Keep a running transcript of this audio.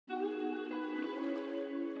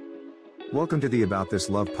Welcome to the About This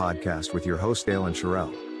Love podcast with your host Dale and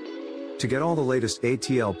Charel. To get all the latest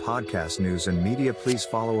ATL podcast news and media, please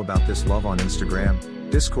follow About This Love on Instagram,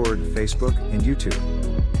 Discord, Facebook, and YouTube.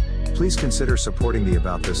 Please consider supporting the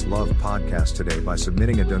About This Love podcast today by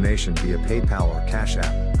submitting a donation via PayPal or Cash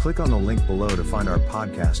App. Click on the link below to find our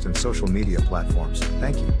podcast and social media platforms.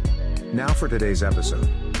 Thank you. Now for today's episode.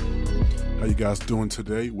 How you guys doing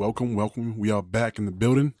today? Welcome. We are back in the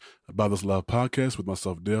building. About This Love podcast with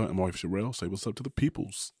myself, Dale, and my wife, Charel. Say what's up to the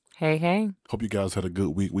peoples. Hey. Hope you guys had a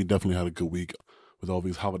good week. We definitely had a good week with all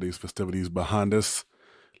these holidays, festivities behind us.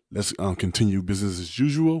 Let's continue business as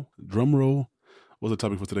usual. Drum roll. What's the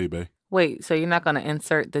topic for today, babe? Wait, so you're not going to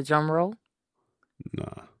insert the drum roll?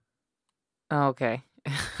 Nah. Oh, okay.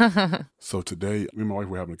 So today, me and my wife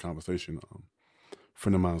were having a conversation. A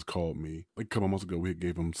friend of mine's called me like a couple months ago. We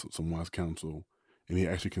gave him some wise counsel, and he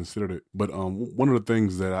actually considered it. But one of the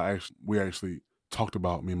things that we actually talked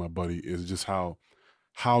about, me and my buddy, is just how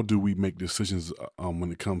do we make decisions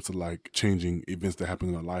when it comes to like changing events that happen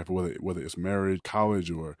in our life, whether it's marriage, college,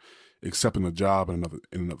 or accepting a job in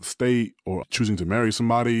another state, or choosing to marry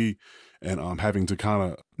somebody, and having to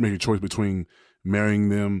kind of make a choice between marrying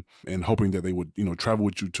them and hoping that they would, travel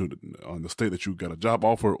with you to the state that you got a job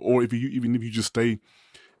offer, or even if you just stay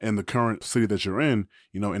in the current city that you're in,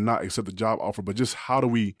 and not accept the job offer. But just how do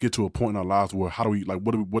we get to a point in our lives where how do we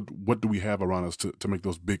what do we have around us to make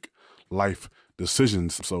those big life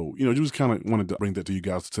decisions? So, just kind of wanted to bring that to you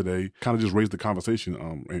guys today, kind of just raise the conversation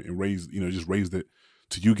and raise, just raised it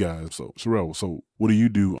to you guys. So, Charel, what do you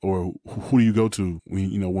do, or who do you go to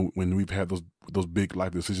when we've had those big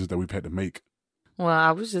life decisions that we've had to make? Well,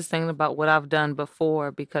 I was just thinking about what I've done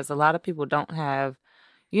before, because a lot of people don't have,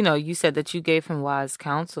 you said that you gave him wise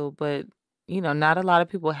counsel, but, not a lot of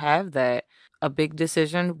people have that. A big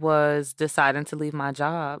decision was deciding to leave my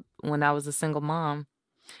job when I was a single mom.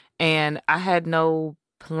 And I had no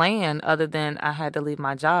plan other than I had to leave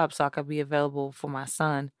my job so I could be available for my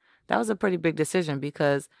son. That was a pretty big decision,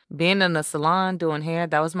 because being in the salon doing hair,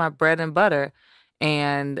 that was my bread and butter.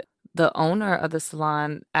 And the owner of the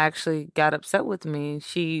salon actually got upset with me.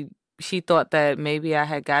 She thought that maybe I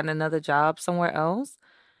had gotten another job somewhere else,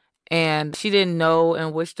 and she didn't know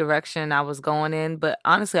in which direction I was going in. But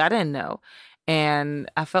honestly, I didn't know. And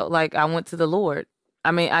I felt like I went to the Lord.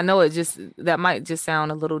 I mean, I know that might just sound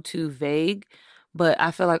a little too vague, but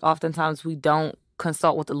I feel like oftentimes we don't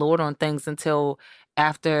consult with the Lord on things until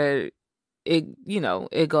after it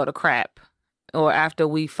go to crap, or after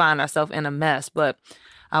we find ourselves in a mess. But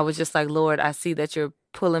I was just like, Lord, I see that you're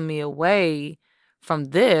pulling me away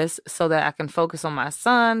from this so that I can focus on my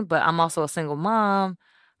son, but I'm also a single mom.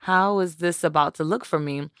 How is this about to look for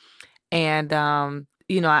me? And, I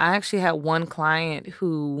actually had one client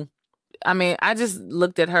who, I just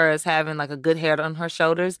looked at her as having like a good head on her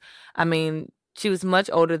shoulders. She was much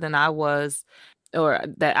older than I was, or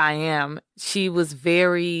that I am. She was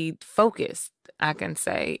very focused, I can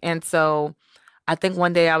say. And so I think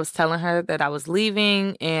one day I was telling her that I was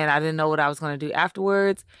leaving and I didn't know what I was going to do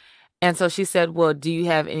afterwards. And so she said, well, do you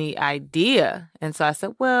have any idea? And so I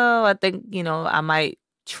said, well, I think, I might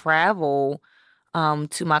travel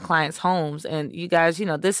to my clients' homes. And you guys,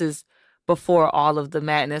 this is before all of the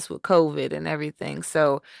madness with COVID and everything.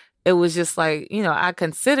 So it was just like, I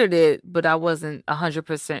considered it, but I wasn't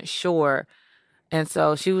 100% sure. And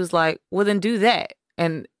so she was like, well, then do that.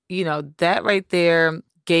 And, that right there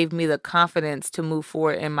gave me the confidence to move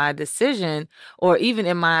forward in my decision, or even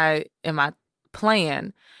in my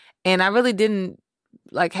plan. And I really didn't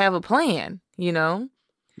have a plan, Yeah.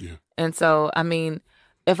 And so,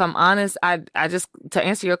 if I'm honest, I just, to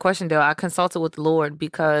answer your question, Dale, I consulted with the Lord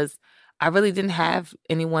because I really didn't have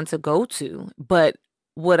anyone to go to. But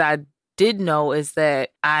what I did know is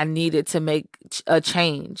that I needed to make a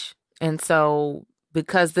change. And so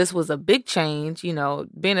because this was a big change,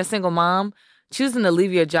 being a single mom, choosing to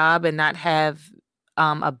leave your job and not have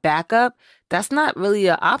a backup, that's not really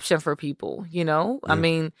an option for people,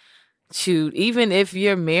 Yeah. Shoot, even if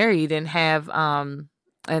you're married and have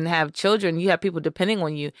children, you have people depending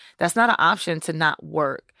on you, that's not an option to not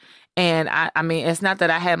work. And it's not that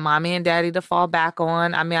I had mommy and daddy to fall back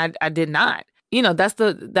on. I did not.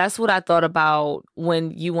 That's what I thought about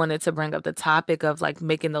when you wanted to bring up the topic of like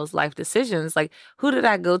making those life decisions. Like, who did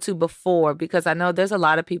I go to before? Because I know there's a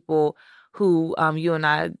lot of people who you and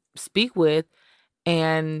I speak with,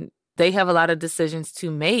 and they have a lot of decisions to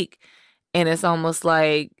make. And it's almost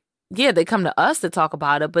like, yeah, they come to us to talk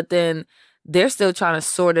about it, but then they're still trying to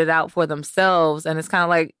sort it out for themselves. And it's kind of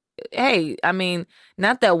like, hey,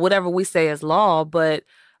 not that whatever we say is law, but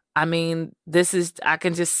I mean, I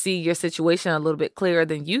can just see your situation a little bit clearer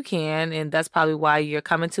than you can. And that's probably why you're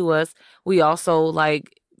coming to us. We also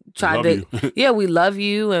like tried Love to, you. yeah, we love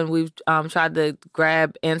you. And we've tried to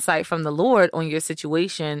grab insight from the Lord on your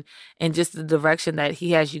situation and just the direction that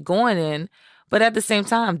he has you going in. But at the same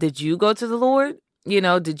time, did you go to the Lord?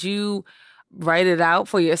 Did you write it out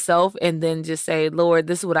for yourself and then just say, Lord,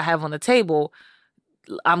 this is what I have on the table.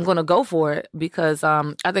 I'm gonna go for it, because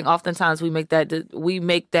I think oftentimes we make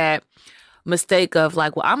that mistake of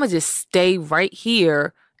like, well, I'm gonna just stay right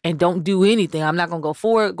here and don't do anything. I'm not gonna go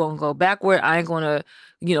forward, gonna go backward. I ain't gonna,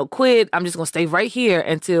 quit. I'm just gonna stay right here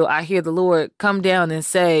until I hear the Lord come down and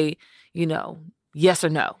say, yes or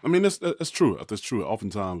no. I mean, that's true. That's true.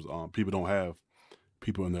 Oftentimes, people don't have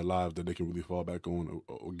people in their lives that they can really fall back on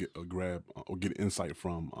or get a grab or get insight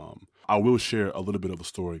from. I will share a little bit of the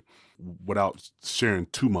story without sharing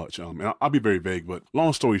too much. And I'll be very vague, but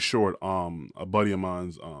long story short, a buddy of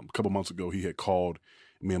mine's a couple months ago, he had called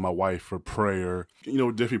me and my wife for prayer.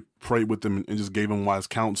 Definitely prayed with them and just gave them wise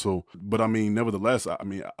counsel. But I mean, nevertheless, I'll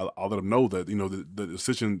let them know that, the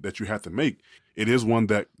decision that you have to make, it is one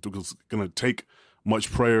that is going to take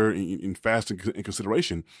much prayer and fasting in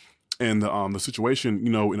consideration. And the situation,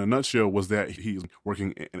 in a nutshell, was that he's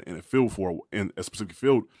working in a specific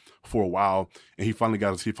field for a while, and he finally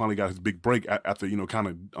got his big break after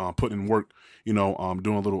kind of putting in work,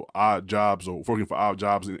 doing little odd jobs or working for odd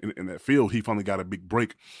jobs in that field. He finally got a big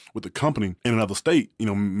break with the company in another state,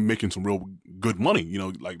 making some real good money,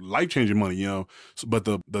 like life-changing money, but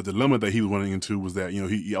the dilemma that he was running into was that,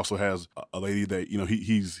 he also has a lady that,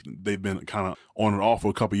 they've been kind of on and off for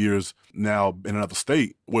a couple of years now in another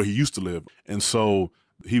state where he used to live. And so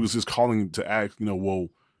he was just calling to ask, well,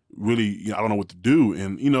 really, I don't know what to do.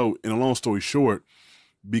 And, in a long story short,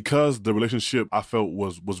 because the relationship I felt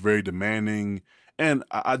was very demanding, and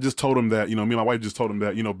I just told him that, me and my wife just told him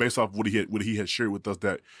that, based off what he had shared with us,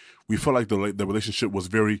 that we felt like the relationship was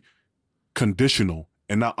very conditional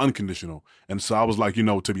and not unconditional. And so I was like,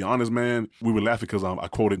 to be honest, man, we were laughing because I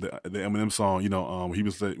quoted the Eminem song,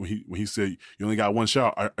 when he said, you only got one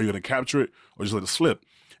shot. Are you going to capture it or just let it slip?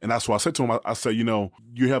 And that's why I said to him, I said,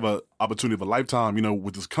 you have an opportunity of a lifetime,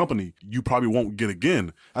 with this company, you probably won't get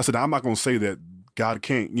again. I said, I'm not going to say that God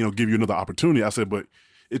can't, give you another opportunity. I said, but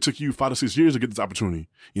it took you 5 to 6 years to get this opportunity.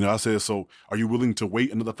 I said, so are you willing to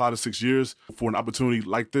wait another 5 to 6 years for an opportunity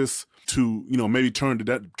like this to, maybe turn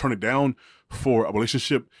it down for a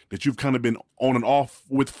relationship that you've kind of been on and off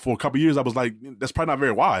with for a couple of years? I was like, that's probably not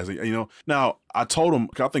very wise, Now, I told him,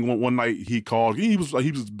 I think one night he called, he was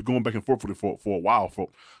going back and forth with it for a while, for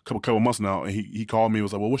a couple months now, and he called me and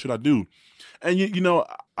was like, well, what should I do? And,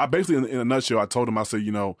 I basically, in a nutshell, I told him, I said,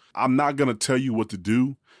 I'm not going to tell you what to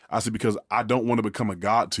do. I said, because I don't want to become a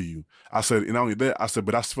God to you. I said, and not only that, I said,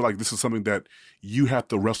 but I feel like this is something that you have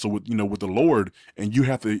to wrestle with, with the Lord, and you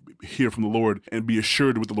have to hear from the Lord and be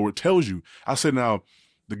assured what the Lord tells you. I said, now,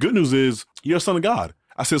 the good news is you're a son of God.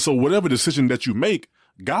 I said, so whatever decision that you make,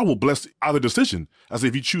 God will bless either decision. I said,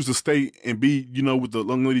 if you choose to stay and be, with the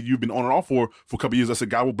young lady you've been on and off for a couple of years, I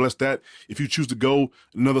said, God will bless that. If you choose to go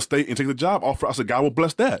another state and take the job offer, I said, God will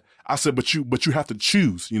bless that. I said, but you have to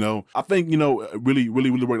choose, I think, really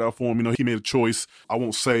worked out for him. He made a choice. I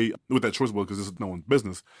won't say what that choice was because this is no one's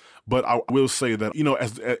business, but I will say that,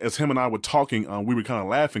 as him and I were talking, we were kind of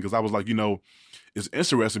laughing because I was like, it's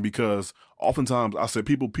interesting because oftentimes I said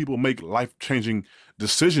people make life-changing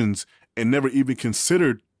decisions and never even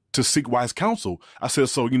considered to seek wise counsel. I said,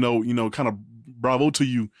 so, kind of bravo to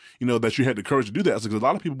you, that you had the courage to do that. I said, because a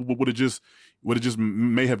lot of people would have just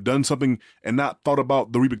may have done something and not thought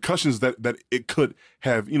about the repercussions that it could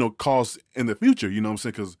have, caused in the future. You know what I'm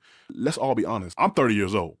saying? Because let's all be honest. I'm 30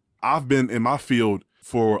 years old. I've been in my field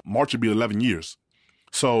for March would be 11 years.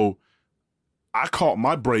 So I caught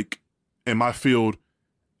my break in my field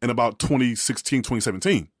in about 2016,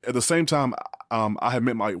 2017. At the same time, I had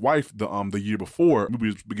met my wife the year before.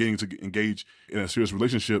 We were beginning to engage in a serious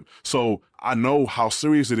relationship. So I know how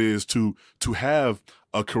serious it is to have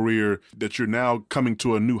a career that you're now coming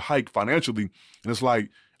to a new height financially. And it's like,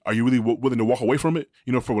 are you really willing to walk away from it,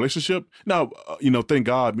 for a relationship? Now, thank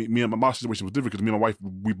God, me and my situation was different because me and my wife,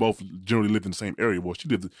 we both generally lived in the same area. Well, she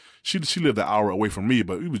lived an hour away from me,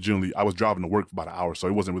 but I was driving to work for about an hour, so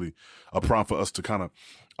it wasn't really a problem for us to kind of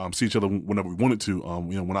see each other whenever we wanted to,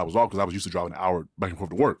 when I was off, because I was used to driving an hour back and forth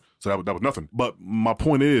to work. So that was nothing. But my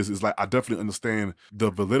point is like, I definitely understand the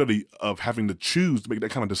validity of having to choose to make that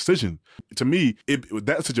kind of decision. To me, with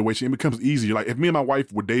that situation, it becomes easier. Like if me and my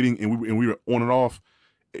wife were dating and we were on and off,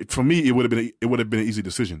 for me, it would have been an easy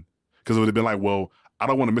decision because it would have been like, well, I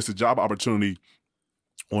don't want to miss a job opportunity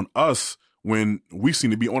on us when we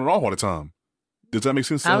seem to be on and off all the time. Does that make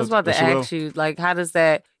sense? I was about to Charel? ask you, like, how does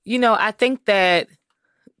that, I think that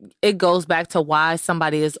it goes back to why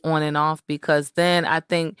somebody is on and off, because then I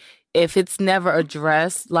think if it's never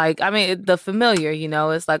addressed, like, I mean, the familiar,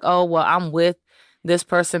 it's like, oh, well, I'm with this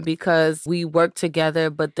person because we work together,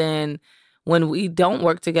 but then when we don't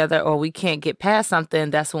work together or we can't get past something,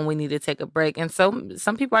 that's when we need to take a break. And so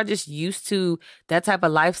some people are just used to that type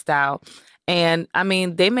of lifestyle. And I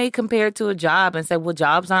mean, they may compare it to a job and say, well,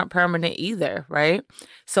 jobs aren't permanent either, right?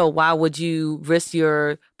 So why would you risk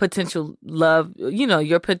your potential love,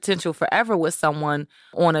 your potential forever with someone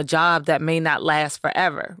on a job that may not last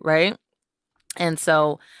forever, right? And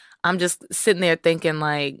so I'm just sitting there thinking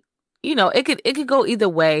like, it could go either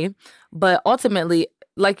way, but ultimately,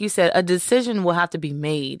 like you said, a decision will have to be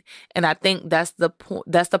made. And I think that's the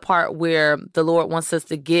that's the part where the Lord wants us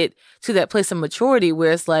to get to that place of maturity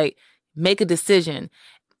where it's like, make a decision,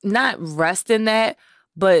 not rest in that,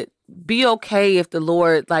 but be okay if the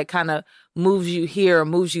Lord like kind of moves you here or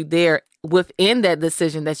moves you there within that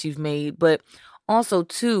decision that you've made. But also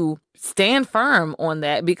to stand firm on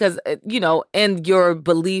that because, and your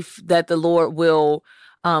belief that the Lord will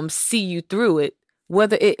see you through it,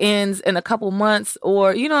 whether it ends in a couple months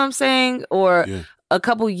or, you know what I'm saying? Or a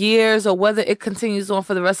couple years or whether it continues on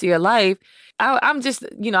for the rest of your life. I'm just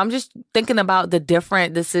thinking about the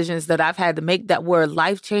different decisions that I've had to make that were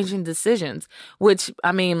life-changing decisions, which,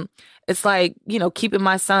 I mean, it's like, keeping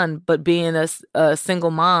my son, but being a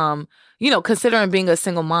single mom, considering being a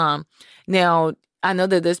single mom. Now, I know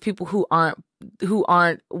that there's people who aren't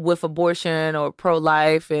with abortion or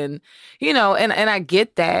pro-life and, and I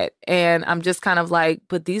get that. And I'm just kind of like,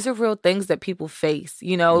 but these are real things that people face,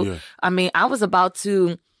 I mean, I was about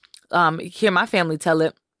to hear my family tell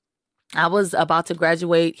it. I was about to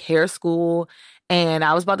graduate hair school and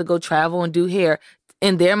I was about to go travel and do hair.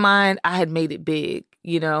 In their mind, I had made it big,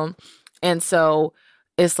 And so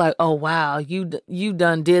it's like, oh, wow, you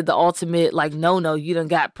done did the ultimate, like, no, you done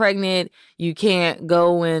got pregnant. You can't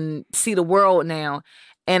go and see the world now.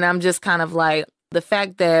 And I'm just kind of like, the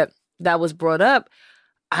fact that was brought up,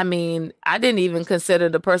 I mean, I didn't even consider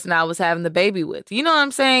the person I was having the baby with. You know what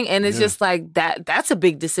I'm saying? And it's just like that's a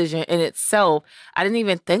big decision in itself. I didn't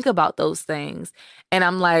even think about those things. And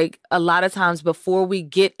I'm like, a lot of times before we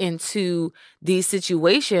get into these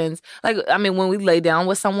situations, like, I mean, when we lay down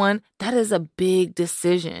with someone, that is a big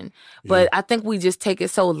decision. But I think we just take it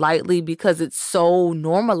so lightly because it's so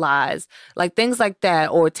normalized. Like things like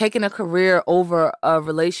that, or taking a career over a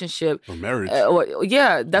relationship. Or marriage.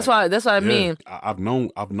 That's what I mean.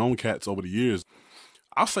 I've known cats over the years.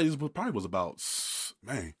 I'll say this probably was about,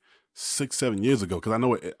 6-7 years ago. Because I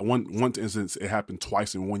know one instance, it happened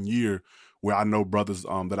twice in 1 year where I know brothers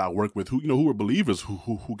that I work with who were believers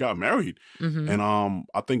who got married. Mm-hmm. And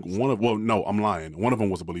I think I'm lying. One of them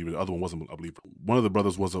was a believer. The other one wasn't a believer. One of the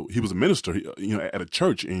brothers was a minister, at a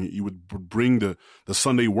church, and he would bring the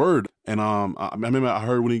Sunday word. And I remember I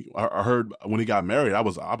heard when he got married, I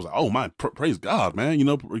was like, oh man, praise God, man,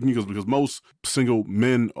 because most single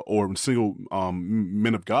men or single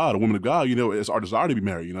men of God or women of God, it's our desire to be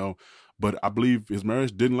married, But I believe his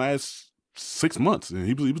marriage didn't last 6 months, and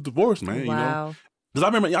he was divorced, man. Wow. Because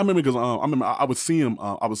I remember because I would see him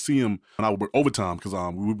when I would work overtime because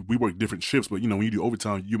we work different shifts, but when you do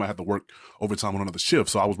overtime, you might have to work overtime on another shift.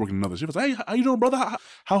 So I was working another shift. I was like, hey, how you doing, brother?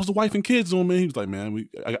 How's the wife and kids doing, man? He was like, man,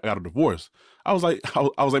 I got a divorce. I was like,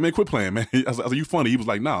 man, quit playing, man. I was like, you funny? He was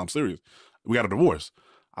like, nah, I'm serious. We got a divorce.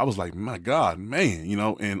 I was like, my God, man,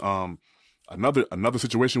 and another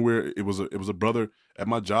situation where it was a brother at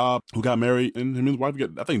my job who got married, and him and his wife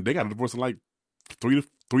I think they got a divorce in like 3 to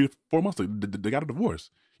 4 months. They got a divorce,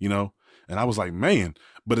 and I was like, man.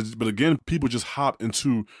 But again, people just hop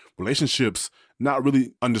into relationships not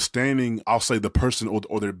really understanding, I'll say, the person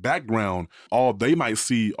or their background. All they might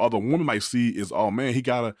see, all the woman might see is, oh man, he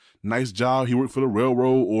got a nice job, he worked for the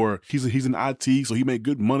railroad, or he's in IT, so he made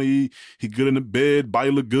good money, he good in the bed, body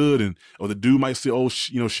look good, or the dude might say, oh,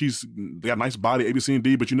 they got a nice body, A, B, C, and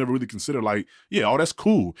D, but you never really consider like, yeah, oh, that's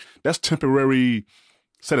cool, that's temporary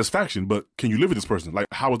satisfaction, but can you live with this person? Like,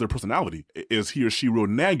 how is their personality? Is he or she real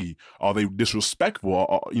naggy? Are they disrespectful?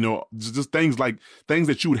 Or, just things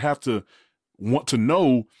that you would have to want to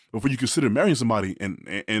know before you consider marrying somebody. And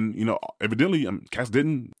evidently, cats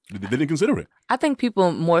didn't consider it. I think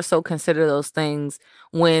people more so consider those things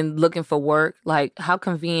when looking for work. Like, how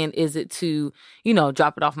convenient is it to,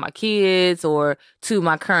 drop it off my kids or to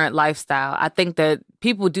my current lifestyle? I think that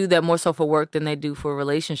people do that more so for work than they do for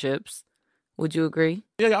relationships. Would you agree?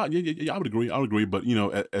 Yeah, I would agree. I would agree. But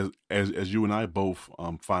as you and I both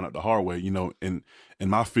find out the hard way, in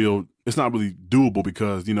my field, it's not really doable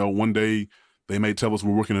because one day They may tell us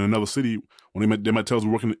we're working in another city. When they might tell us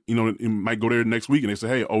we're working, it might go there next week, and they say,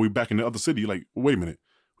 hey, we're back in the other city. Like, wait a minute.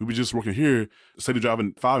 We were just working here. Say they're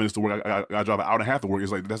driving 5 minutes to work. I drive an hour and a half to work.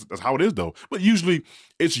 It's like that's how it is though. But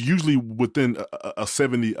it's usually within a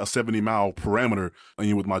 70 mile parameter.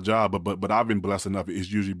 With my job. But I've been blessed enough.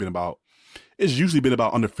 It's usually been about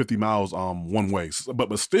under 50 miles one way.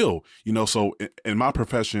 But still, so in my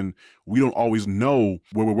profession, we don't always know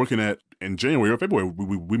where we're working at in January or February.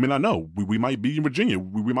 We may not know. We might be in Virginia.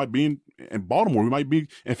 We might be in Baltimore. We might be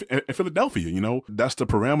in Philadelphia. That's the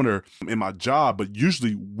parameter in my job. But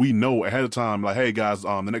usually we know ahead of time, like, hey guys,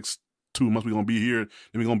 the next 2 months we're gonna be here,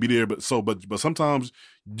 then we're gonna be there. But sometimes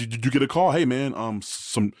you get a call, hey man,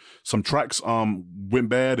 some tracks went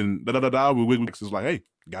bad and It's like, hey,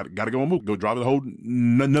 gotta go and move, go drive to the whole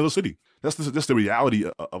another city. That's the reality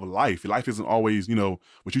of life. Life isn't always,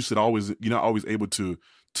 what you said, always, you're not always able to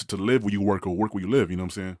live where you work or work where you live. You know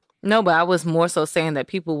what I'm saying? No, but I was more so saying that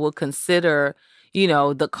people will consider,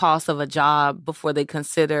 the cost of a job before they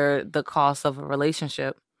consider the cost of a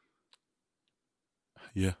relationship.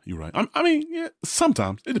 Yeah, you're right. I mean, yeah,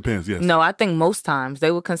 sometimes it depends. Yes. No, I think most times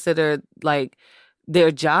they would consider like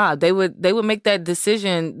their job. They would make that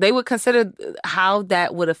decision. They would consider how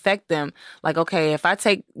that would affect them. Like, okay, if I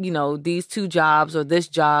take, these 2 jobs or this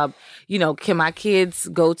job, can my kids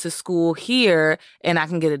go to school here and I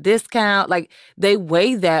can get a discount? Like, they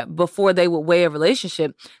weigh that before they would weigh a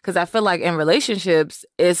relationship. Because I feel like in relationships,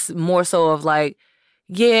 it's more so of like,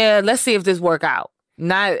 yeah, let's see if this work out.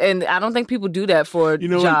 And I don't think people do that for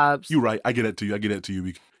jobs. You're right. I get it to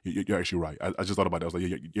you. You're actually right. I just thought about that. I was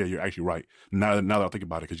like, yeah, you're actually right. Now that I think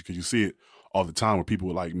about it, because you see it all the time where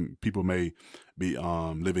people may be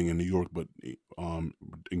living in New York but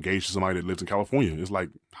engaged to somebody that lives in California. It's like,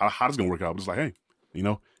 how does it gonna work out? But it's like, hey,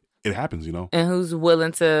 it happens. And who's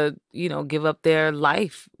willing to give up their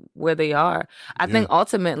life where they are? I think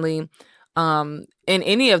ultimately, in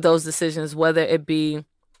any of those decisions, whether it be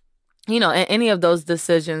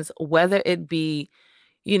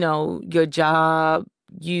your job,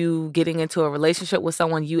 you getting into a relationship with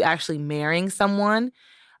someone, you actually marrying someone,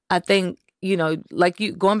 I think, like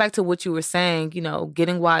you going back to what you were saying,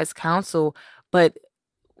 getting wise counsel. But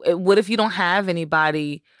what if you don't have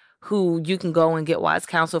anybody who you can go and get wise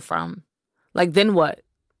counsel from? Like, then what?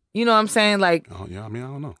 You know what I'm saying? Like, oh yeah, I mean, I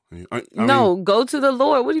don't know. No, go to the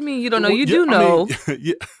Lord. What do you mean you don't know? You do know.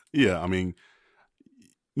 Yeah. I mean,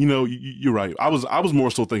 you're right. I was more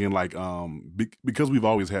so thinking like, because we've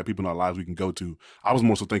always had people in our lives we can go to. I was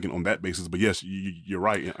more so thinking on that basis. But yes, you're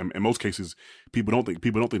right. In most cases, people don't think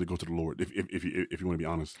to go to the Lord. If you want to be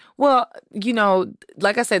honest. Well,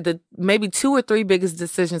 like I said, the maybe 2 or 3 biggest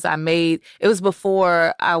decisions I made, it was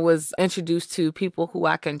before I was introduced to people who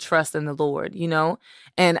I can trust in the Lord.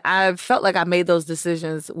 And I felt like I made those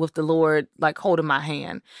decisions with the Lord, like holding my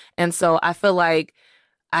hand. And so I feel like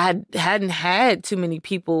I hadn't had too many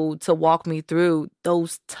people to walk me through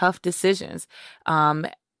those tough decisions.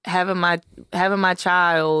 Having my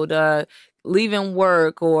child, leaving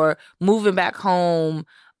work or moving back home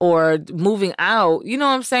or moving out, you know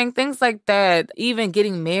what I'm saying? Things like that, even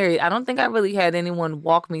getting married. I don't think I really had anyone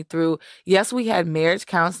walk me through. Yes, we had marriage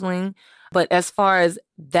counseling, but as far as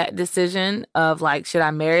that decision of like, should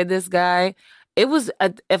I marry this guy? It was,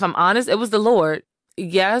 if I'm honest, it was the Lord.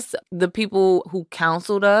 Yes, the people who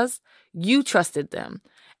counseled us, you trusted them.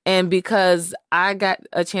 And because I got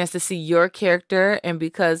a chance to see your character and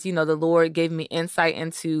because, the Lord gave me insight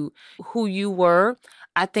into who you were,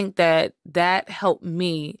 I think that helped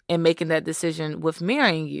me in making that decision with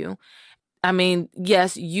marrying you. I mean,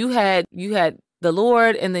 yes, you had the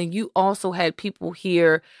Lord, and then you also had people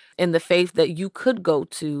here in the faith that you could go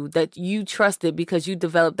to, that you trusted because you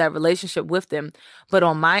developed that relationship with them. But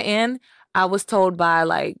on my end, I was told by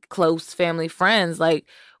like close family friends, like,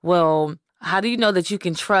 well, how do you know that you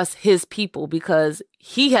can trust his people because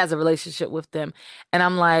he has a relationship with them? And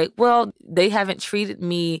I'm like, well, they haven't treated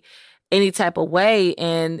me any type of way.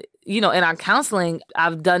 And, in our counseling,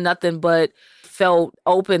 I've done nothing but felt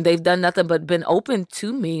open. They've done nothing but been open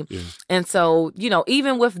to me. Yeah. And so,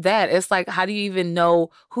 even with that, it's like, how do you even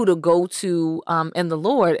know who to go to in the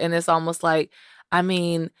Lord? And it's almost like, I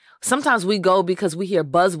mean, sometimes we go because we hear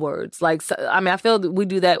buzzwords. Like, I feel that we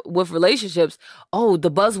do that with relationships. Oh,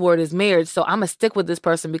 the buzzword is marriage, so I'm going to stick with this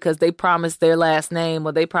person because they promised their last name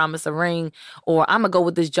or they promised a ring. Or I'm going to go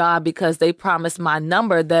with this job because they promised my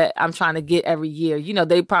number that I'm trying to get every year.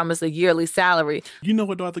 They promised a yearly salary. You know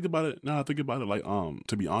what, though? I think about it. Now I think about it, like,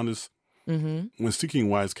 to be honest, when seeking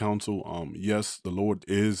wise counsel, yes, the Lord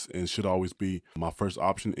is and should always be my first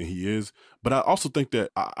option, and he is. But I also think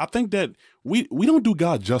that I think that we don't do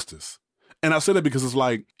God justice. And I say that because it's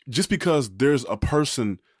like, just because there's a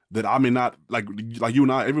person that I may not, like you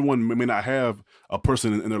and I, everyone may not have a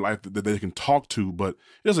person in their life that they can talk to, but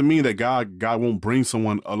it doesn't mean that God won't bring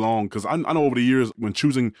someone along. Because I know over the years when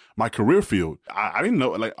choosing my career field, I didn't know,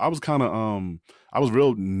 like I was kind of, I was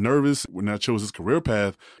real nervous when I chose this career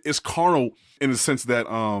path. It's carnal in the sense that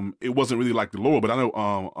it wasn't really like the Lord, but I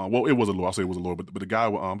know, well, it was a Lord. I'll say it was a Lord, but the guy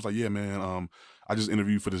was like, yeah, man, I just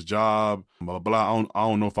interviewed for this job, blah, blah, blah. I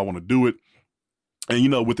don't know if I want to do it. And, you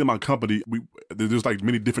know, within my company, there's like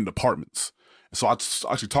many different departments. So I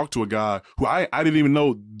actually talked to a guy who I didn't even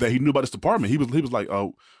know that he knew about this department. He was like,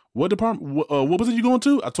 what department? What was it you going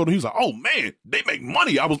to? I told him. He was like, oh man, they make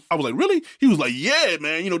money. I was like, really? He was like, yeah,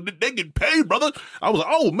 man. You know, they get paid, brother. I was like,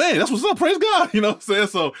 oh man, that's what's up. Praise God. You know what I'm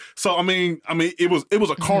saying? So I mean, it was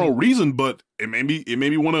a carnal reason, but it made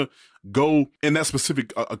me want to go in that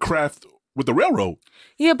specific craft with the railroad.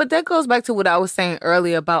 Yeah, but that goes back to what I was saying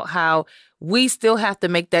earlier about how we still have to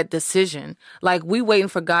make that decision. Like, we waiting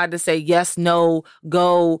for God to say yes, no,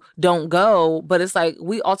 go, don't go. But it's like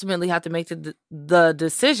we ultimately have to make the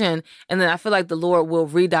decision. And then I feel like the Lord will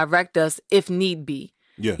redirect us if need be.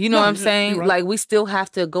 Yeah. You know what I'm saying? Right. Like, we still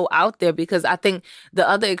have to go out there, because I think the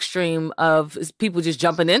other extreme of is people just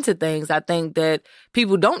jumping into things. I think that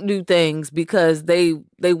people don't do things because they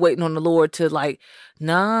waiting on the Lord to, like,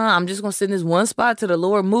 nah, I'm just going to sit in this one spot till the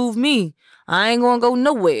Lord move me. I ain't going to go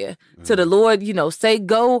nowhere. To the Lord, you know, say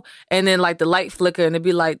go, and then like the light flicker and it'd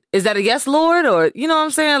be like, is that a yes, Lord? Or, you know what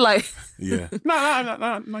I'm saying? Like, yeah.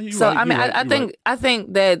 No, you so, right, I mean, I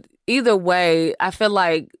think that either way, I feel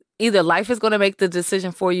like either life is going to make the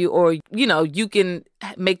decision for you, or, you know, you can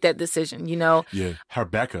make that decision, you know? Yeah.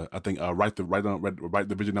 Habakkuk, I think, write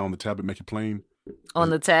the vision down on the tablet, make it plain. On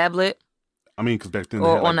the tablet? I mean, because back then,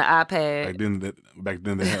 or on the iPad. Back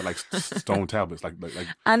then they had like stone tablets, like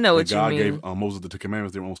I know what God you mean. gave Moses the Ten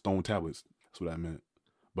Commandments. They were on stone tablets. That's what I meant.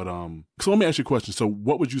 But so let me ask you a question. So,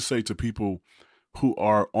 what would you say to people who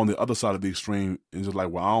are on the other side of the extreme and just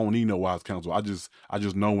like, well, I don't need no wise counsel. I just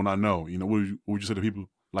know when I know. You know, what would you say to people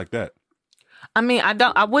like that? I mean,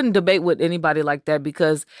 I wouldn't debate with anybody like that,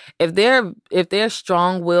 because if they're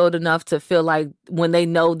strong-willed enough to feel like when they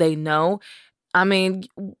know. I mean,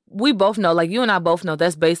 we both know, like you and I both know,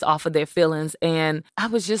 that's based off of their feelings. And I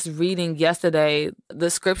was just reading yesterday the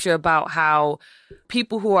scripture about how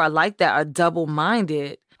people who are like that are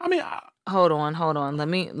double-minded. I mean, hold on. Let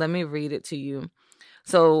me read it to you.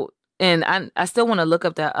 So, and I still want to look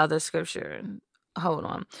up that other scripture. Hold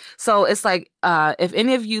on. So it's like, if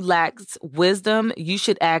any of you lacks wisdom, you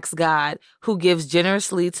should ask God, who gives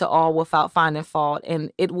generously to all without finding fault,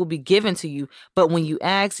 and it will be given to you. But when you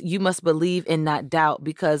ask, you must believe and not doubt,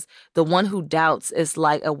 because the one who doubts is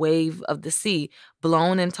like a wave of the sea,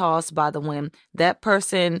 blown and tossed by the wind. That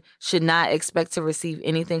person should not expect to receive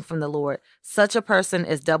anything from the Lord. Such a person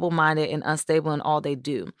is double-minded and unstable in all they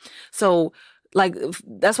do. So, like,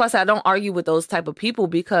 that's why I said I don't argue with those type of people,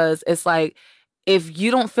 because it's like, if you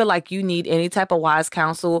don't feel like you need any type of wise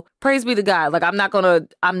counsel, praise be to God. Like, I'm not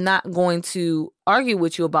going to argue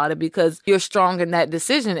with you about it, because you're strong in that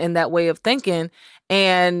decision, in that way of thinking.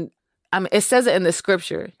 And I mean, it says it in the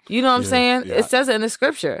scripture. You know what I'm saying? Yeah. It says it in the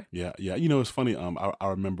scripture. Yeah. You know, it's funny. I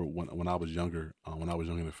remember when I was younger,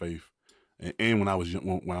 in the faith, and when I was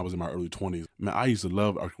in my early 20s, man, I used to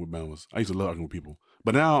love arguing with Bama's. I used to love arguing with people.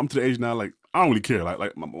 But now I'm to the age now, like, I don't really care.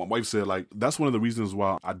 Like my wife said, like, that's one of the reasons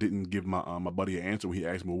why I didn't give my buddy an answer when he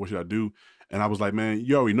asked me, well, what should I do? And I was like, man,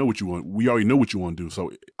 you already know what you want. We already know what you want to do.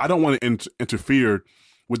 So I don't want to interfere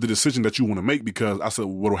with the decision that you want to make, because I said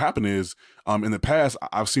what will happen is, in the past,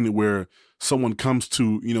 I've seen it where someone comes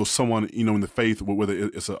to, you know, someone, you know, in the faith, whether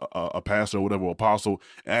it's a pastor or whatever, apostle,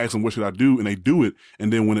 and asks them, what should I do? And they do it.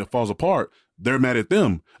 And then when it falls apart, they're mad at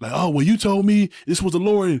them. Like, oh, well, you told me this was the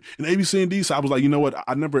Lord and A, B, C, and D. So I was like, you know what?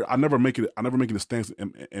 I never make it a stance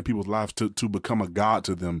in people's lives to become a God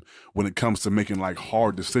to them when it comes to making like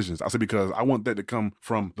hard decisions. I said, because I want that to come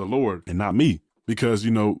from the Lord and not me. Because,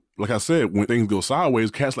 you know, like I said, when things go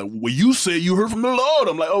sideways, cats like, well, you said you heard from the Lord.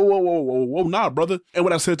 I'm like, oh, whoa, nah, brother. And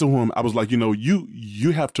what I said to him, I was like, you know,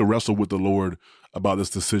 you have to wrestle with the Lord about this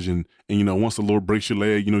decision. And, you know, once the Lord breaks your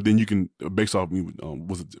leg, you know, then you can, based off,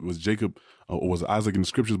 was Jacob or was it Isaac in the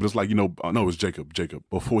scriptures? But it's like, you know, no, it was Jacob,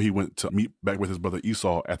 before he went to meet back with his brother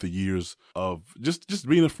Esau after years of just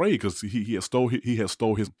being afraid, because he had stole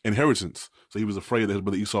his inheritance. So he was afraid that his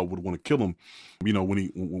brother Esau would want to kill him, you know,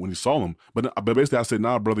 when he saw him. But basically I said,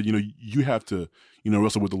 nah, brother, you know, you have to, you know,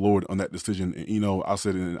 wrestle with the Lord on that decision. And, you know, I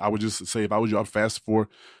said, and I would just say, if I was you, I'd fast for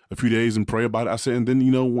a few days and pray about it. I said, and then,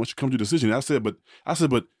 you know, once you come to a decision, I said, but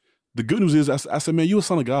the good news is, I said, man, you're a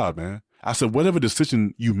son of God, man. I said, whatever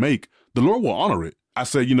decision you make, the Lord will honor it. I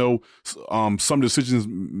said, some decisions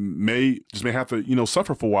may have to,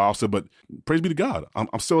 suffer for a while. I said, but praise be to God.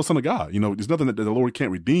 I'm still a son of God. There's nothing that the Lord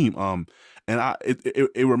can't redeem. And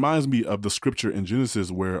it reminds me of the scripture in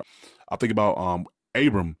Genesis where I think about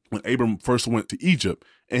Abram, when Abram first went to Egypt,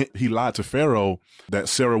 and he lied to Pharaoh that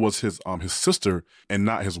Sarah was his sister and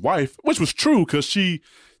not his wife, which was true because she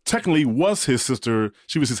technically was his sister.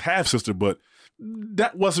 She was his half sister, but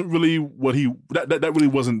that wasn't really what that really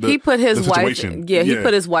wasn't the he put his the wife situation. he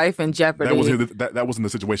put his wife in jeopardy. That wasn't the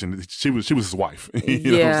situation. She was his wife.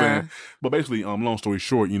 You know what I'm saying? But basically, long story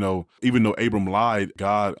short, even though Abram lied,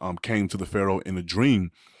 God came to the Pharaoh in a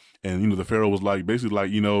dream. And, the Pharaoh was basically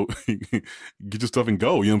get your stuff and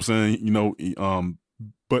go, you know what I'm saying?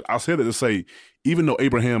 But I said that to say, even though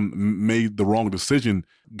Abraham made the wrong decision,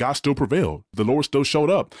 God still prevailed. The Lord still showed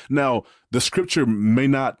up. Now, the scripture may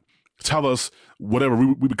not tell us whatever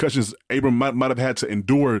repercussions Abram might have had to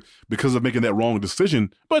endure because of making that wrong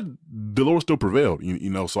decision, but the Lord still prevailed,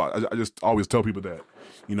 So I just always tell people that,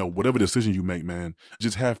 whatever decision you make, man,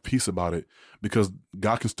 just have peace about it because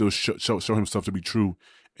God can still show himself to be true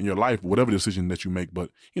in your life, whatever decision that you make. But,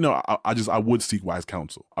 I would seek wise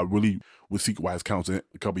counsel. I really would seek wise counsel.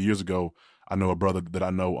 A couple of years ago, I know a brother that I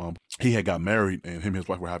know, he had got married and him and his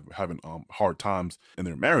wife were having hard times in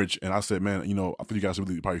their marriage. And I said, man, I think you guys should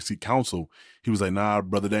really probably seek counsel. He was like, nah,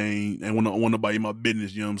 brother, they ain't want nobody in my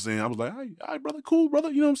business. You know what I'm saying? I was like, all right, brother, cool,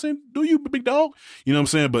 brother. You know what I'm saying? Do you, big dog? You know what I'm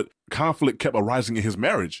saying? But conflict kept arising in his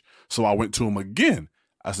marriage. So I went to him again.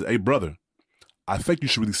 I said, hey, brother, I think you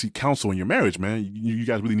should really seek counsel in your marriage, man. You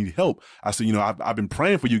guys really need help. I said, I've been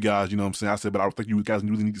praying for you guys, you know what I'm saying? I said, but I think you guys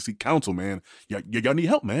really need to seek counsel, man. Y'all need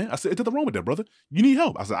help, man. I said, there's nothing wrong with that, brother. You need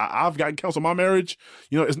help. I said, I've gotten counsel in my marriage.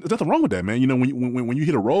 There's nothing wrong with that, man. When you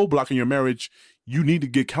hit a roadblock in your marriage, you need to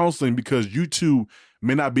get counseling because you two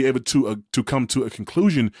may not be able to come to a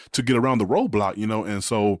conclusion to get around the roadblock, And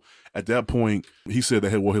so at that point, he said that,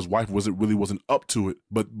 hey, well, his wife wasn't up to it.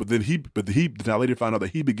 But then I later found out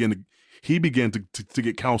that he began to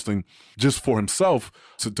get counseling just for himself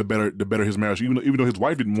to better his marriage. Even though his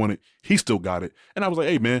wife didn't want it, he still got it. And I was like,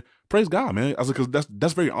 hey, man, praise God, man. I was like, because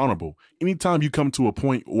that's very honorable. Anytime you come to a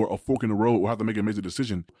point or a fork in the road or have to make a major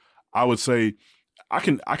decision, I would say I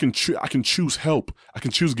can choose help. I can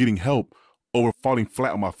choose getting help over falling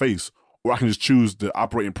flat on my face, or I can just choose to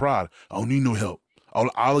operate in pride. I don't need no help. All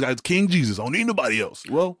I got is King Jesus. I don't need nobody else.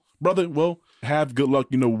 Well, brother, have good luck.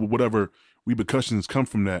 Whatever repercussions come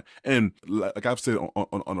from that. And like I've said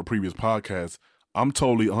on a previous podcast, I'm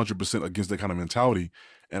totally 100% against that kind of mentality.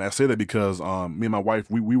 And I say that because me and my wife,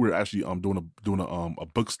 we were actually doing a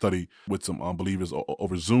book study with some believers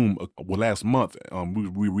over Zoom last month. We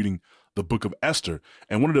were reading the book of Esther,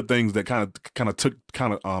 and one of the things that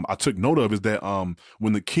I took note of is that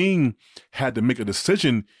when the king had to make a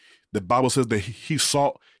decision, the Bible says that he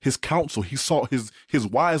sought his counsel, he sought his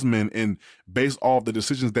wise men, and based off the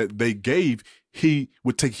decisions that they gave, he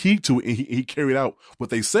would take heed to it, and he carried out what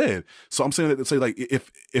they said. So I'm saying that to say, like,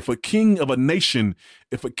 if a king of a nation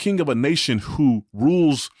who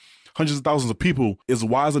rules hundreds of thousands of people is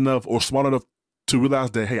wise enough or smart enough to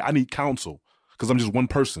realize that, hey, I need counsel because I'm just one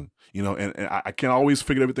person. And I can't always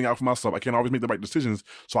figure everything out for myself. I can't always make the right decisions.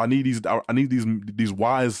 So I need these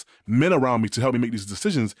wise men around me to help me make these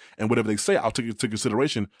decisions. And whatever they say, I'll take into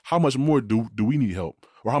consideration. How much more do we need help,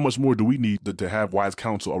 or how much more do we need to have wise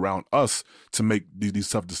counsel around us to make these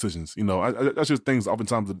tough decisions? That's just things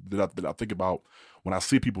oftentimes that I think about when I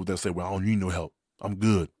see people that say, "Well, I don't need no help. I'm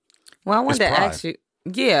good." Well, I wanted to ask you.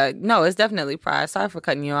 Yeah, no, it's definitely pride. Sorry for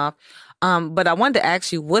cutting you off. But I wanted to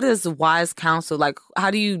ask you, what is wise counsel? Like, how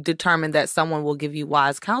do you determine that someone will give you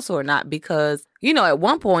wise counsel or not? Because, at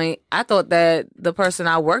one point, I thought that the person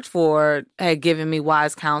I worked for had given me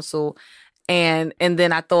wise counsel. And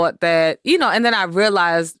then I thought that, and then I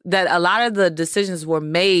realized that a lot of the decisions were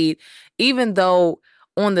made, even though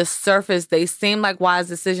on the surface they seemed like wise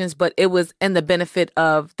decisions, but it was in the benefit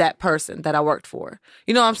of that person that I worked for.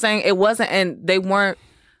 You know what I'm saying? It wasn't, and they weren't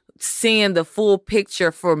seeing the full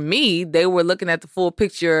picture for me. They were looking at the full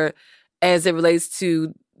picture as it relates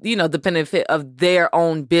to, the benefit of their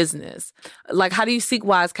own business. Like, how do you seek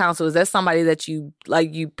wise counsel? Is that somebody that you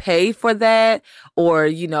pay for that? Or,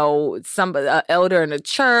 somebody, an elder in a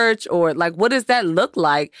church? Or like, what does that look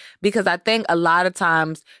like? Because I think a lot of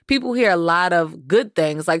times people hear a lot of good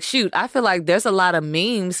things. Like, shoot, I feel like there's a lot of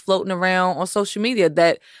memes floating around on social media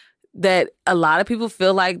that a lot of people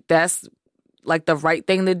feel like that's like the right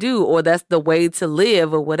thing to do, or that's the way to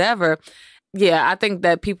live, or whatever. Yeah, I think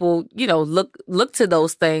that people, look to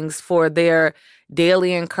those things for their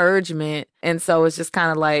daily encouragement. And so it's just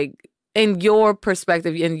kind of like, in your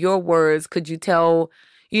perspective, in your words, could you tell,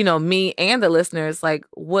 me and the listeners, like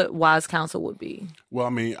what wise counsel would be. Well, I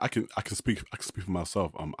mean, I can speak for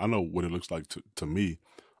myself. I know what it looks like to me.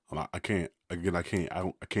 I can't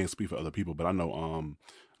speak for other people, but I know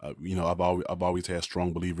I've always had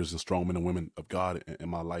strong believers and strong men and women of God in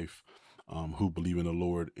my life, who believe in the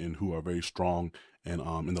Lord and who are very strong and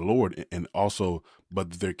in the Lord, and also,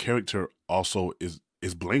 but their character also is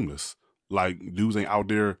blameless. Like, dudes ain't out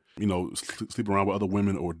there, sleeping around with other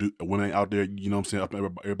women, or women ain't out there, what I'm saying, up in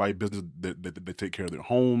everybody's business. They take care of their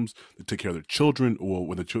homes, they take care of their children, or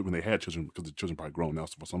when they had children, because the children probably grown now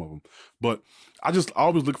for some of them. But I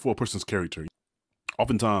always look for a person's character.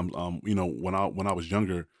 Oftentimes, when I was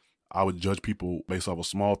younger, I would judge people based off of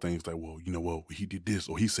small things, like, well, he did this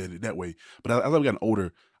or he said it that way. But as I've gotten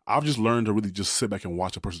older, I've just learned to really just sit back and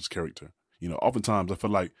watch a person's character. Oftentimes I feel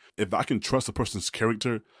like if I can trust a person's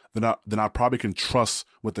character, then I probably can trust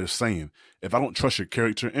what they're saying. If I don't trust your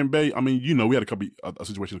character, and babe, I mean, we had a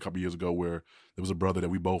situation a couple years ago where there was a brother that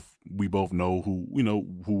we both know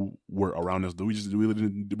who were around us. We just really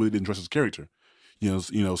didn't trust his character.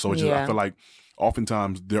 So I feel like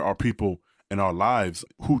oftentimes there are people in our lives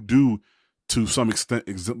who do, to some extent,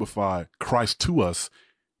 exemplify Christ to us,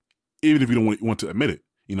 even if you don't want to admit it.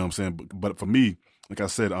 You know what I'm saying? But for me, like I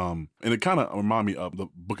said, and it kind of remind me of the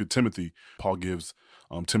book of Timothy. Paul gives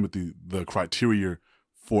Timothy the criteria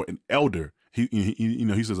for an elder.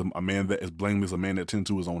 He says a man that is blameless, a man that tends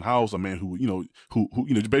to his own house, a man who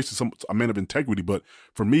basically a man of integrity. But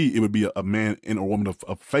for me, it would be a man and a woman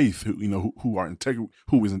of faith who are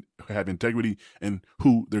have integrity, and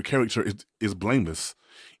who their character is blameless.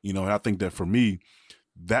 And I think that for me,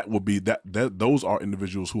 that would be that those are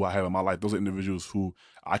individuals who I have in my life. Those are individuals who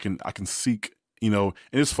I can seek. And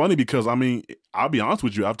it's funny because, I mean, I'll be honest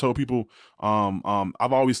with you. I've told people,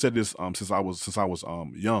 I've always said this since I was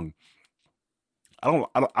young.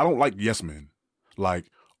 I don't like yes men. Like,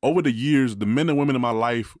 over the years, the men and women in my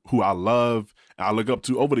life who I love and I look up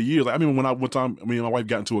to over the years. Like, I mean, one time me and my wife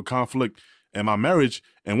got into a conflict in my marriage,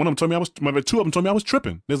 and one of them told me two of them told me I was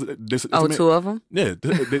tripping. Two of them? Yeah.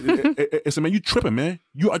 They said, man, you tripping, man.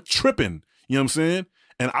 You are tripping. You know what I'm saying?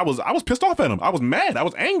 And I was pissed off at them. I was mad. I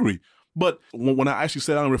was angry. But when I actually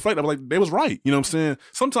sat down and reflect, I was like, they was right. You know what I'm saying?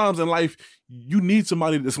 Sometimes in life, you need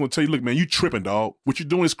somebody that's going to tell you, look, man, you tripping, dog. What you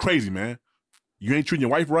doing is crazy, man. You ain't treating your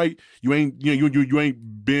wife right. You ain't, you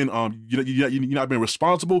ain't been, you're not being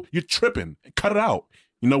responsible. You're tripping. Cut it out.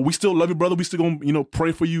 We still love you, brother. We still gonna,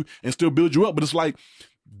 pray for you and still build you up. But it's like,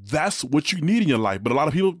 that's what you need in your life. But a lot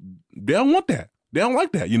of people, they don't want that. They don't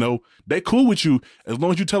like that. They cool with you as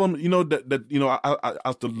long as you tell them, I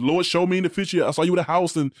the Lord showed me in the future, I saw you with a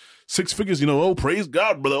house and 6 figures. Oh, praise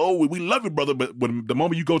God, brother. Oh, we love you, brother. But when the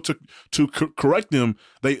moment you go to correct them,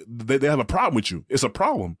 they have a problem with you. It's a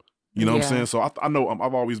problem. You know what I'm saying? So I know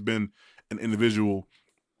I've always been an individual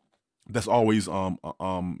that's always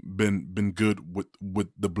been good with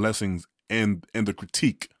the blessings and the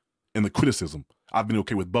critique and the criticism. I've been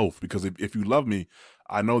okay with both, because if you love me,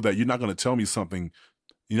 I know that you're not going to tell me something.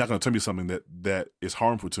 You're not going to tell me something that is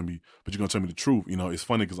harmful to me, but you're going to tell me the truth. It's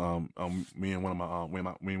funny because me and one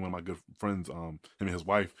of my good friends, him and his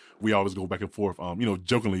wife, we always go back and forth,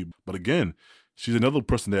 jokingly. But again, she's another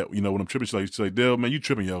person that when I'm tripping, she's like, Dale, man, you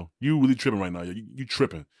tripping, yo. You really tripping right now, yo. You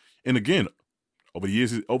tripping. And again, over the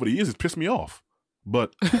years, it's pissed me off.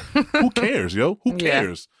 But who cares, yo? Who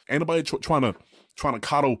cares? Ain't nobody trying to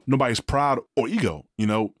coddle nobody's pride or ego.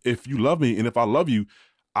 If you love me and if I love you,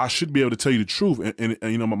 I should be able to tell you the truth.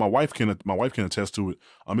 And my wife can attest to it.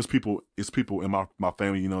 It's people in my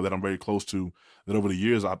family, that I'm very close to, that over the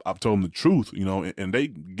years I've told them the truth, and they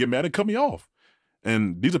get mad and cut me off.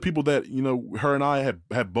 And these are people that, her and I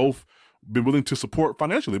have both been willing to support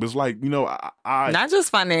financially. But it's like, I not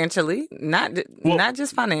just financially, not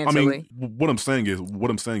just financially. I mean, what I'm saying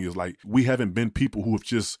is like, we haven't been people who have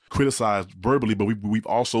just criticized verbally, but we've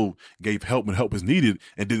also gave help when help is needed,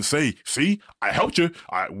 and didn't say, see, I helped you.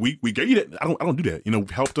 We gave you that. I don't do that.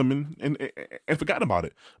 We helped them and forgot about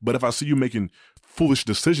it. But if I see you making foolish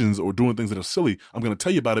decisions or doing things that are silly, I'm going to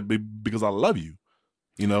tell you about it because I love you.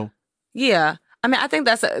 Yeah. I mean, I think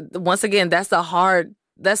that's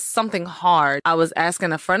something hard. I was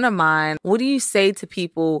asking a friend of mine, what do you say to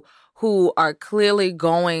people who are clearly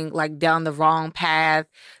going like down the wrong path?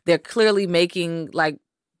 They're clearly making like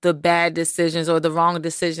the bad decisions or the wrong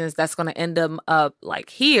decisions that's going to end them up like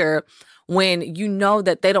here. when you know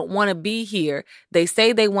that they don't want to be here. They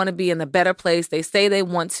say they want to be in a better place. They say they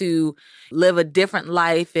want to live a different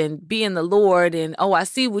life and be in the Lord. And, oh, I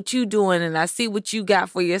see what you doing and I see what you got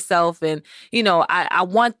for yourself. And, you know, I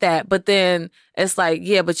want that. But then it's like,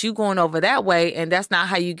 yeah, but you going over that way and that's not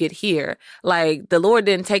how you get here. Like, the Lord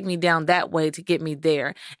didn't take me down that way to get me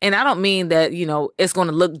there. And I don't mean that, you know, it's going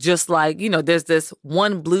to look just like, you know, there's this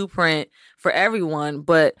one blueprint for everyone,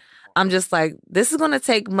 but I'm just like, this is going to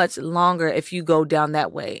take much longer if you go down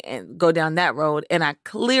that way and go down that road. And I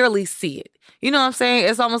clearly see it. You know what I'm saying?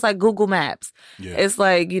 It's almost like Google Maps. Yeah. It's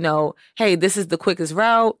like, you know, hey, this is the quickest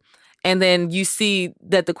route. And then you see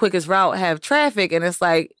that the quickest route have traffic. And it's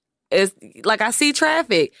like I see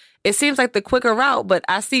traffic. It seems like the quicker route, but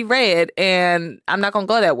I see red and I'm not going to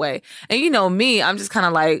go that way. And you know me, I'm just kind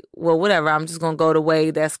of like, well, whatever. I'm just going to go the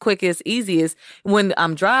way that's quickest, easiest when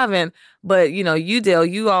I'm driving. But, you know, you, Dale,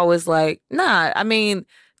 you always like, nah, I mean,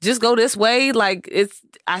 just go this way. Like,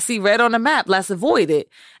 I see red on the map. Let's avoid it.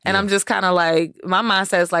 And I'm just kind of like, my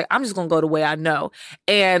mindset is like, I'm just going to go the way I know.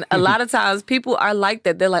 And a lot of times people are like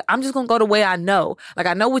that. They're like, I'm just going to go the way I know. Like,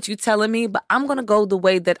 I know what you're telling me, but I'm going to go the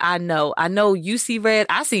way that I know. I know you see red.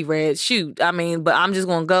 I see red. Shoot. I mean, but I'm just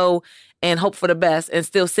going to go and hope for the best and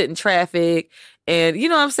still sit in traffic. And you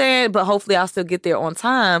know what I'm saying? But hopefully I'll still get there on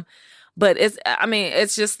time. But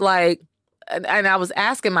it's just like, and I was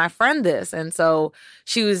asking my friend this, and so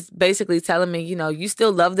she was basically telling me, you know, you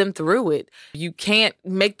still love them through it. You can't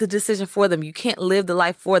make the decision for them. You can't live the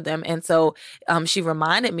life for them. And so she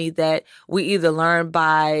reminded me that we either learn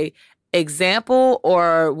by example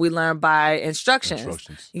or we learn by instructions.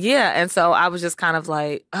 Yeah, and so I was just kind of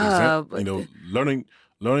like, you know,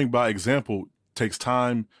 learning by example takes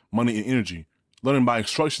time, money, and energy. Learning by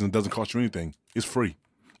instructions doesn't cost you anything. It's free.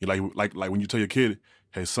 You're like when you tell your kid,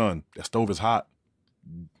 hey, son, that stove is hot.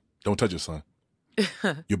 Don't touch it, son.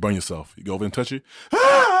 You'll burn yourself. You go over and touch it.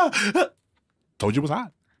 Told you it was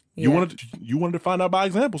hot. Yeah. You wanted to find out by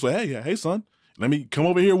example. So, hey, son, let me come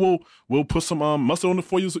over here. We'll put some mustard on it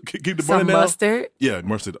for you. So keep the burning down. Some mustard? Yeah,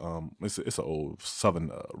 mustard. It's an old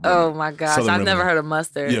Southern. Oh my gosh, I've never heard of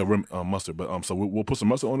mustard. Yeah, mustard. But so we'll put some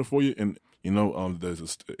mustard on it for you, and you know,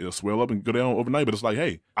 it'll swell up and go down overnight. But it's like,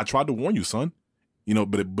 hey, I tried to warn you, son. You know,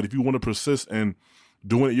 but if you want to persist and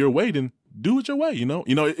doing it your way, then do it your way, you know?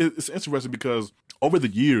 You know, it's interesting because over the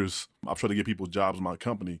years, I've tried to get people jobs in my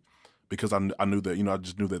company because I knew that, you know, I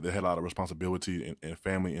just knew that they had a lot of responsibility and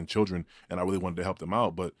family and children, and I really wanted to help them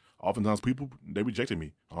out. But oftentimes people, they rejected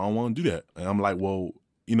me. I don't want to do that. And I'm like, well,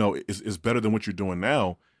 you know, it's better than what you're doing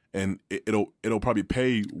now, and it'll probably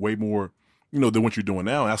pay way more, you know, than what you're doing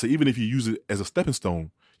now. And I say, even if you use it as a stepping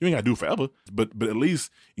stone, you ain't got to do it forever, but at least,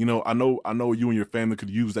 you know, I know you and your family could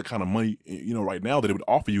use that kind of money, you know, right now that it would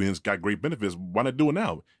offer you, and it's got great benefits. Why not do it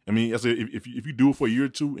now? I mean, if you do it for a year or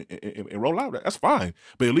two and roll out, that's fine.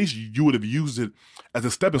 But at least you would have used it as a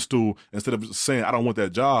stepping stool instead of saying, I don't want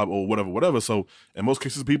that job or whatever. So in most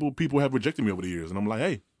cases, people have rejected me over the years, and I'm like,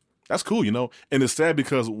 hey, that's cool, you know? And it's sad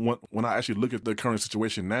because when I actually look at the current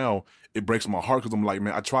situation now, it breaks my heart because I'm like,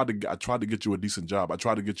 man, I tried to get you a decent job. I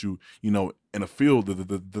tried to get you, you know, in a field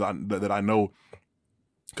that I know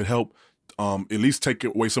could help at least take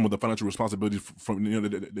away some of the financial responsibility from, you know,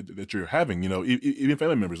 that you're having, you know, even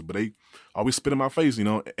family members. But they always spit in my face, you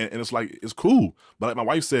know, and it's like, it's cool. But like my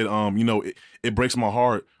wife said, you know, it breaks my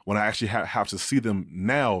heart when I actually have to see them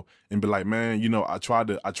now and be like, man, you know, I tried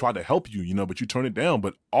to help you, you know, but you turn it down.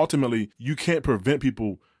 But ultimately, you can't prevent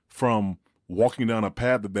people from walking down a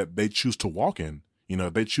path that they choose to walk in. You know,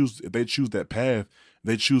 if they choose that path,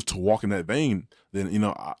 they choose to walk in that vein, then, you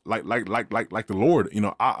know, like the Lord, you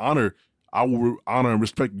know, I will honor and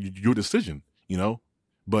respect your decision, you know,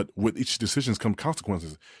 but with each decision come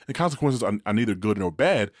consequences, and consequences are neither good nor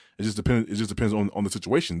bad. It just depends on the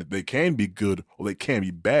situation. They can be good or they can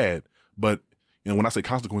be bad. But, you know, when I say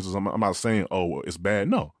consequences, I'm not saying, oh, it's bad.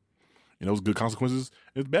 No, you know, it's good consequences,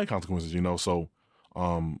 it's bad consequences, you know. So,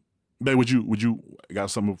 babe, would you got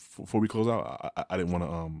something before we close out? I didn't want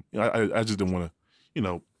to, you know, I just didn't want to, you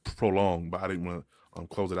know, prolong, but I didn't want to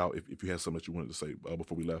close it out if you had something that you wanted to say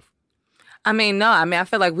before we left. I mean, I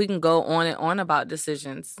feel like we can go on and on about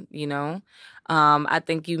decisions, you know. I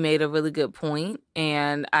think you made a really good point,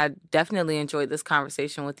 and I definitely enjoyed this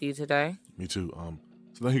conversation with you today. Me too.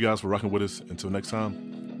 So thank you guys for rocking with us. Until next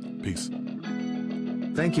time, peace.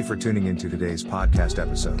 Thank you for tuning into today's podcast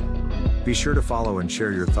episode. Be sure to follow and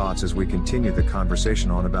share your thoughts as we continue the conversation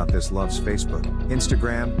on About This Love's Facebook,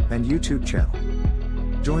 Instagram, and YouTube channel.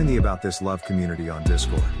 Join the About This Love community on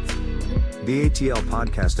Discord. The ATL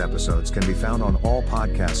podcast episodes can be found on all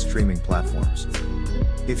podcast streaming platforms.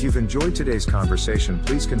 If you've enjoyed today's conversation,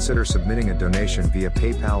 please consider submitting a donation via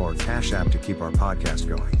PayPal or Cash App to keep our podcast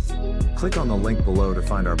going. Click on the link below to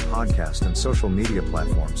find our podcast and social media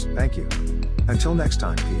platforms. Thank you. Until next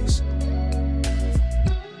time, peace.